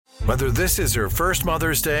Whether this is her first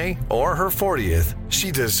Mother's Day or her 40th, she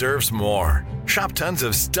deserves more. Shop tons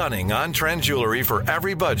of stunning on-trend jewelry for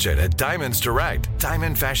every budget at Diamonds Direct.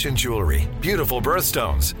 Diamond fashion jewelry, beautiful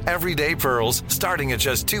birthstones, everyday pearls starting at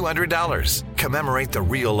just $200. Commemorate the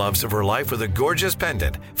real loves of her life with a gorgeous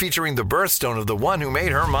pendant featuring the birthstone of the one who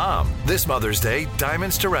made her mom. This Mother's Day,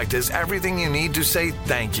 Diamonds Direct is everything you need to say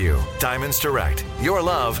thank you. Diamonds Direct. Your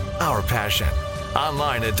love, our passion.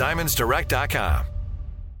 Online at diamondsdirect.com.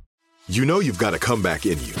 You know you've got a comeback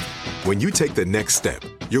in you. When you take the next step,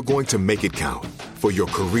 you're going to make it count. For your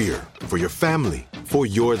career, for your family, for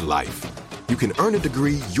your life. You can earn a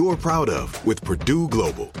degree you're proud of with Purdue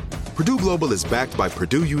Global. Purdue Global is backed by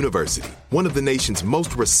Purdue University, one of the nation's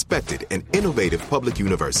most respected and innovative public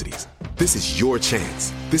universities. This is your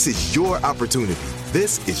chance. This is your opportunity.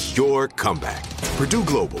 This is your comeback. Purdue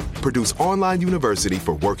Global, Purdue's online university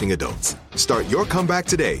for working adults. Start your comeback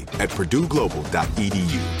today at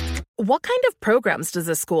purdueglobal.edu. What kind of programs does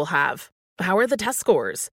this school have? How are the test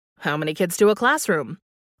scores? How many kids do a classroom?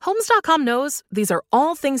 Homes.com knows these are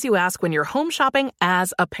all things you ask when you're home shopping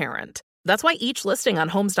as a parent. That's why each listing on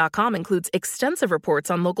Homes.com includes extensive reports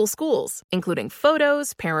on local schools, including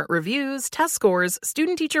photos, parent reviews, test scores,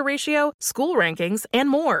 student-teacher ratio, school rankings, and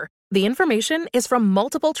more. The information is from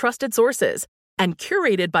multiple trusted sources and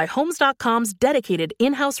curated by Homes.com's dedicated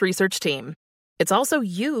in-house research team. It's also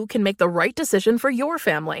you can make the right decision for your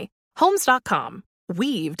family. Homes.com.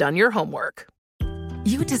 We've done your homework.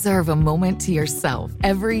 You deserve a moment to yourself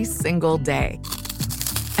every single day.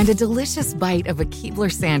 And a delicious bite of a Keebler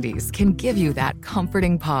Sandies can give you that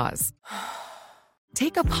comforting pause.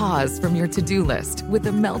 Take a pause from your to-do list with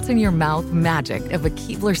the melt-in-your-mouth magic of a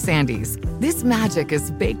Keebler Sandies. This magic is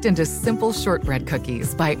baked into simple shortbread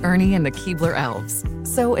cookies by Ernie and the Keebler Elves.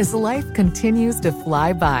 So as life continues to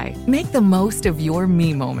fly by, make the most of your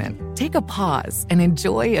me moment. Take a pause and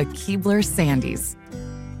enjoy a Keebler Sandies.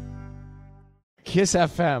 Kiss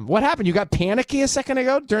FM. What happened? You got panicky a second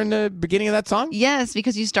ago during the beginning of that song? Yes,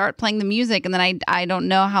 because you start playing the music and then I don't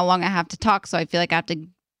know how long I have to talk, so I feel like I have to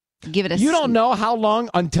give it a... You don't know how long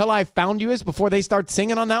until I found you is before they start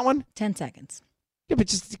singing on that one? 10 seconds. Yeah, but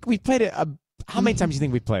just we played it. How many times do you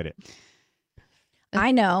think we played it?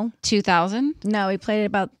 I know. 2,000? No, we played it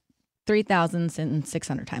about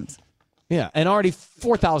 3,600 times. Yeah, and already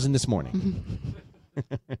 4,000 this morning.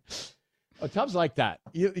 Oh, Tubbs like that.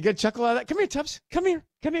 You get a chuckle out of that? Come here, Tubbs. Come here.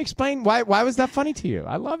 Come here. Explain why was that funny to you?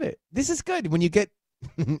 I love it. This is good when you get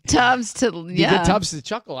Tubbs to you get Tubbs to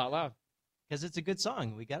chuckle out loud. Because it's a good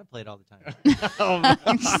song. We got to play it all the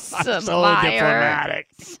time. So liar. Diplomatic.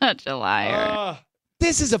 Such a liar.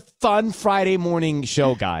 This is a fun Friday morning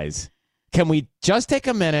show, guys. Can we just take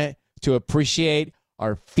a minute to appreciate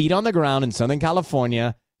our feet on the ground in Southern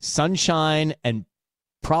California, sunshine, and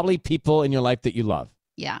probably people in your life that you love?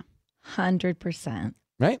 Yeah. 100%.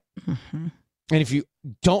 Right? Mm-hmm. And if you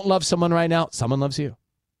don't love someone right now, someone loves you.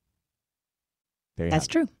 That's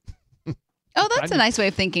true. Oh, that's a nice way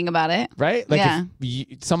of thinking about it. Right? Like yeah.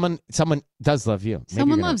 if someone does love you. Maybe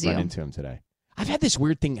someone you're loves run you. Into him today. I've had this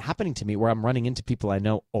weird thing happening to me where I'm running into people I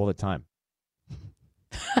know all the time.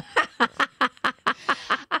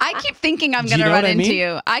 I keep thinking I'm going to run into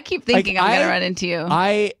you. I keep thinking I'm going to run into you.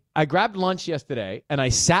 I grabbed lunch yesterday and I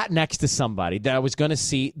sat next to somebody that I was going to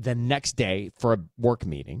see the next day for a work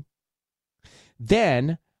meeting.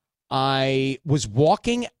 Then I was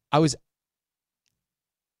walking. I was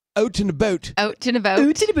out and about. Out and about.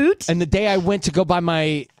 Out and about. And the day I went to go buy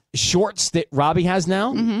my shorts that Robbie has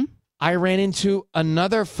now, I ran into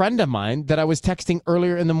another friend of mine that I was texting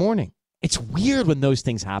earlier in the morning. It's weird when those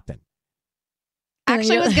things happen.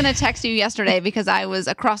 Actually, I was going to text you yesterday because I was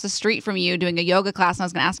across the street from you doing a yoga class, and I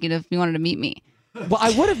was going to ask you if you wanted to meet me. Well,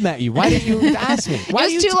 I would have met you. Why didn't you ask me? Why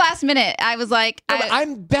it was too last minute. I was like...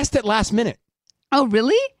 I'm best at last minute. Oh,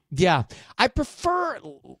 really? Yeah. I prefer...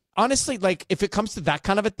 Honestly, like, if it comes to that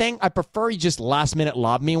kind of a thing, I prefer you just last minute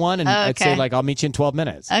lob me one, and I'd say, like, I'll meet you in 12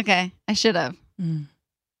 minutes. Okay. I should have.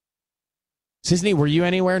 Sisney, were you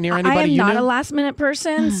anywhere near anybody I am you not knew? a last minute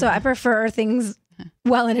person, so I prefer things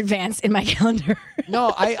well in advance in my calendar.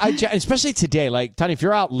 No, I especially today. Like, Tony, if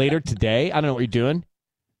you're out later today, I don't know what you're doing.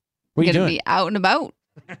 What are you doing? Be out and about.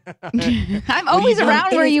 I'm always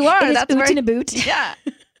around where you are. That's where in a boot. Yeah.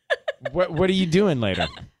 What are you doing later?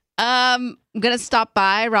 I'm going to stop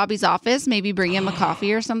by Robbie's office, maybe bring him a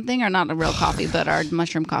coffee or something, or not a real coffee, but our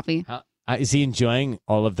mushroom coffee. Is he enjoying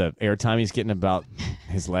all of the airtime he's getting about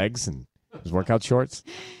his legs and his workout shorts?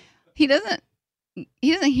 He doesn't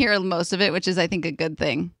hear most of it, which is, I think, a good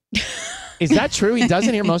thing. Is that true? He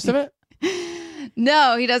doesn't hear most of it?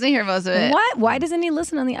 No, he doesn't hear most of it. What? Why doesn't he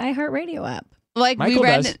listen on the iHeartRadio app? Like Michael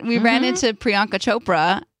we ran into Priyanka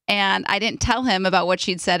Chopra, And I didn't tell him about what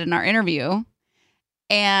she'd said in our interview.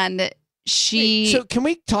 And So can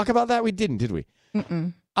we talk about that? We didn't, did we?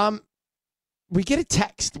 Mm-mm. We get a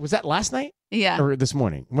text. Was that last night? Yeah. Or this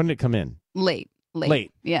morning? When did it come in? Late.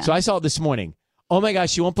 Yeah. So I saw it this morning. Oh my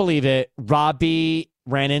gosh, you won't believe it. Robbie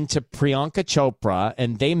ran into Priyanka Chopra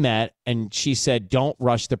and they met and she said, don't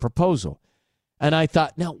rush the proposal. And I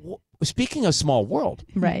thought, now, speaking of small world,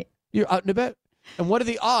 Right. You're out and about. And what are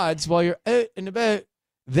the odds while you're out and about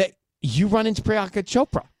that you run into Priyanka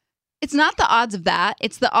Chopra? It's not the odds of that.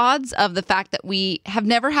 It's the odds of the fact that we have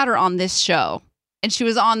never had her on this show. And she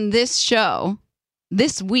was on this show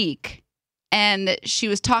this week. And she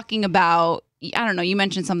was talking about, I don't know, you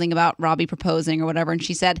mentioned something about Robbie proposing or whatever. And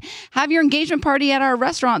she said, have your engagement party at our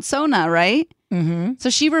restaurant, Sona, right? Mm-hmm. So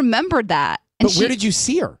she remembered that. And But where did you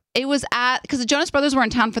see her? It was because the Jonas Brothers were in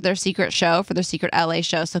town for their secret show, for their secret LA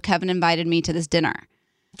show. So Kevin invited me to this dinner.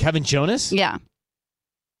 Kevin Jonas? Yeah.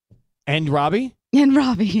 And Robbie? And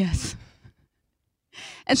Robbie, yes.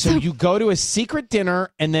 And So you go to a secret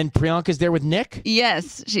dinner and then Priyanka's there with Nick?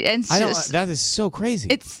 yes, That is so crazy.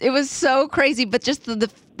 It was so crazy, but just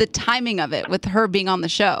the timing of it with her being on the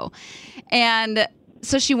show. And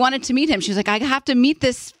so she wanted to meet him. She was like, I have to meet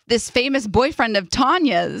this famous boyfriend of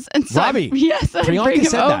Tanya's. And so Robbie. Yes, I Priyanka bring him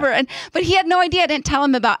said that. over. But he had no idea. I didn't tell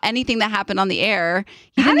him about anything that happened on the air.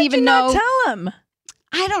 He How didn't did even you know. not tell him?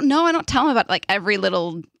 I don't know. I don't tell him about like every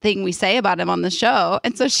little thing we say about him on the show.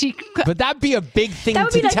 And so she. But that'd be a big thing That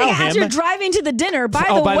would to be like tell as him. you're driving to the dinner. By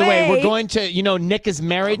the way, we're way, going to, Nick is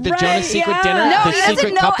married, the Right, Jonas secret yeah. dinner, No, the he doesn't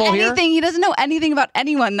secret know couple here. anything. He doesn't know anything about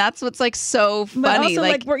anyone. That's what's like so funny. But also,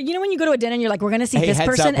 like when you go to a dinner and you're like, we're going to see Hey, this heads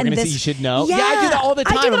person up, we're and going to this. see, you should know. Yeah, I do that all the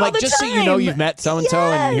I do time. that I'm all like, the just so you know, time. you've met so-and-so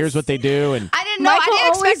and here's what they do. And I didn't know. Michael I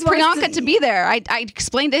didn't always expect wants Priyanka to be there. I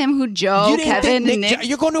explained to him who Joe, you didn't Kevin, think and Nick, Nick.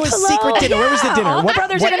 you're going to a Hello, secret dinner. Where was the yeah. dinner? All the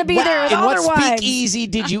brothers are gonna be there with and all what their wives. speakeasy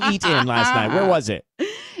did you eat in last night? Where was it?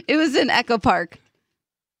 It was in Echo Park.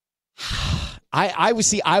 I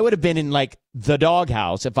would have been in like the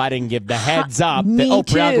doghouse if I didn't give the heads up Me that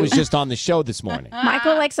Priyanka too. was just on the show this morning.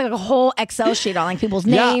 Michael likes like a whole Excel sheet on like people's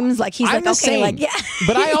Yeah, names. Like he's I'm like, the okay, same. like yeah.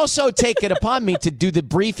 But I also take it upon me to do the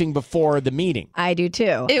briefing before the meeting. I do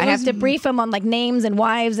too. It I have was- to brief him on like names and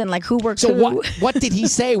wives and like who works So who. what did he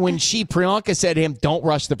say when Priyanka said to him, don't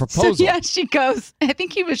rush the So proposal? yeah, she goes. I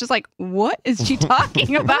think he was just like, "What is she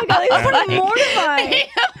talking about?" God, he's Like, pretty mortified. he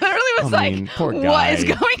literally was I mean, poor like, guy. "What is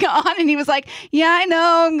going on?" And he was like, "Yeah, I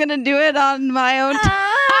know. I'm gonna do it on my own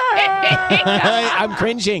time." I'm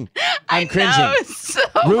cringing. I'm cringing. That was so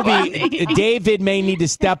Ruby, funny. David may need to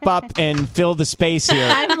step up and fill the space here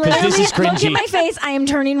I'm because this literally is look at cringy. my face. I am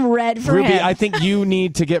turning red for Ruby, him. I think you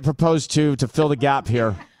need to get proposed to fill the gap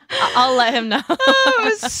here. I'll let him know.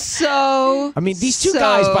 It was so. I mean, these two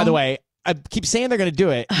guys, by the way, I keep saying they're going to do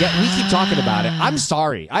it, yet we keep talking about it. I'm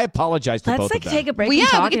sorry. I apologize to Let's both like of them. take a break Well, from yeah,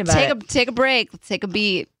 we talking could about it. take a break. Let's take a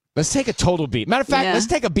beat. Let's take a total beat. Matter of fact, Yeah. let's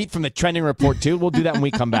take a beat from the trending report, too. We'll do that when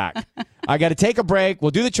we come back. I got to take a break.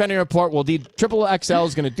 We'll do the trending report. We'll do Triple XL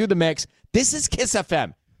is going to do the mix. This is Kiss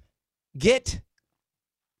FM. Get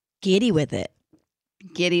Giddy with it.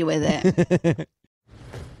 Giddy with it.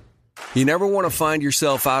 You never want to find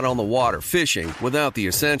yourself out on the water fishing without the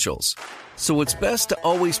essentials. So it's best to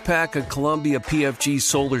always pack a Columbia PFG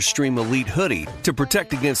Solar Stream Elite hoodie to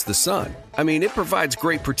protect against the sun. I mean, it provides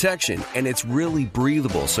great protection and it's really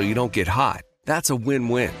breathable so you don't get hot. That's a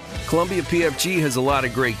win-win. Columbia PFG has a lot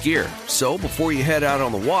of great gear. So before you head out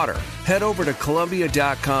on the water, head over to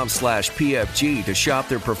Columbia.com/PFG to shop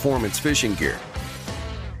their performance fishing gear.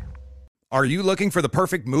 Are you looking for the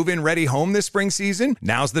perfect move-in ready home this spring season?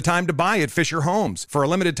 Now's the time to buy at Fisher Homes. For a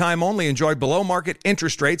limited time only, enjoy below-market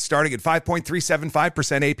interest rates starting at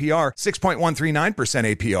 5.375% APR, 6.139%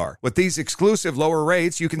 APR. With these exclusive lower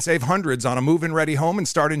rates, you can save hundreds on a move-in ready home and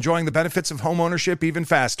start enjoying the benefits of homeownership even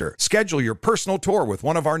faster. Schedule your personal tour with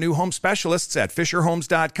one of our new home specialists at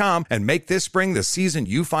FisherHomes.com and make this spring the season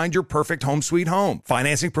you find your perfect home sweet home.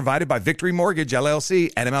 Financing provided by Victory Mortgage,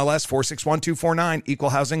 LLC, NMLS 461249,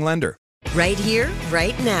 Equal Housing Lender. Right here,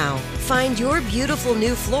 right now. Find your beautiful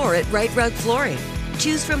new floor at Right Rug Flooring.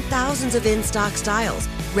 Choose from thousands of in-stock styles,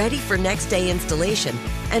 ready for next day installation,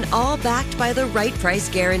 and all backed by the right price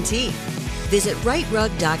guarantee. Visit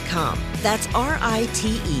rightrug.com. That's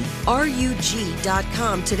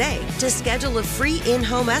RITERUG.com today to schedule a free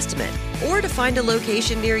in-home estimate or to find a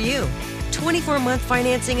location near you. 24-month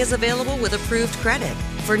financing is available with approved credit.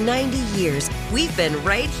 For 90 years, we've been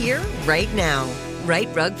right here, right now. Right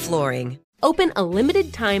Rug Flooring. Open a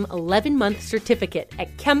limited-time 11-month certificate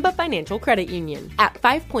at Kemba Financial Credit Union. At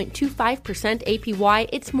 5.25% APY,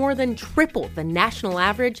 it's more than triple the national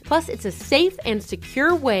average, plus it's a safe and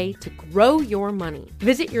secure way to grow your money.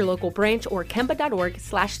 Visit your local branch or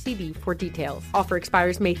kemba.org/cb for details. Offer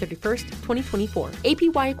expires May 31st, 2024.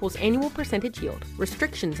 APY equals annual percentage yield.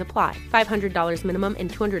 Restrictions apply. $500 minimum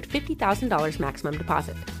and $250,000 maximum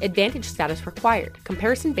deposit. Advantage status required.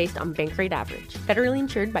 Comparison based on bank rate average. Federally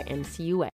insured by NCUA.